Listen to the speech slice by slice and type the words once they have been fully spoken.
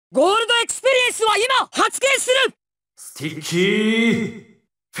ゴールドエクスペリエンスは今発見する。スティッキー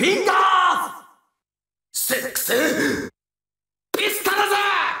フィンガーズ6ピスタだぜ。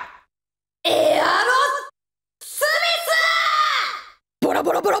エアロスミス。ボラ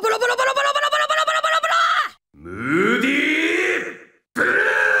ボラボラボラボラボラボラボラボラボラボラボラボラ。ムーディーブルー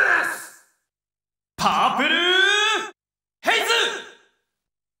スパープルヘイズ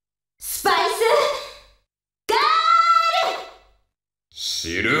スパイスガール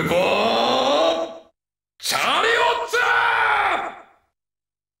シルバーチャリオッツ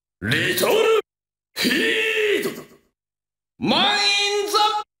リトルヒートマインザ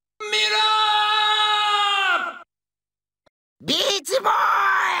ミラービーチボー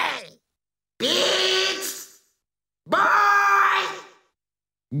イビーチボーイ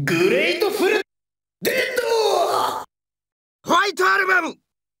グレートフルデッドホワイトアルバム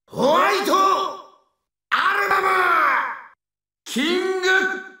ホワイトアルバムキング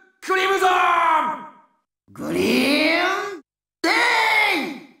クリムゾングリーンデイ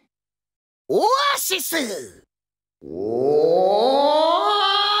オアシスオア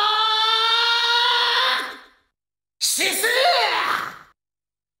シス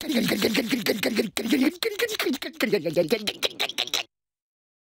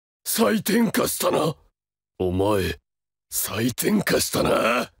再転化したな。お前再転化した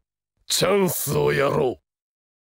な。チャンスをやろう。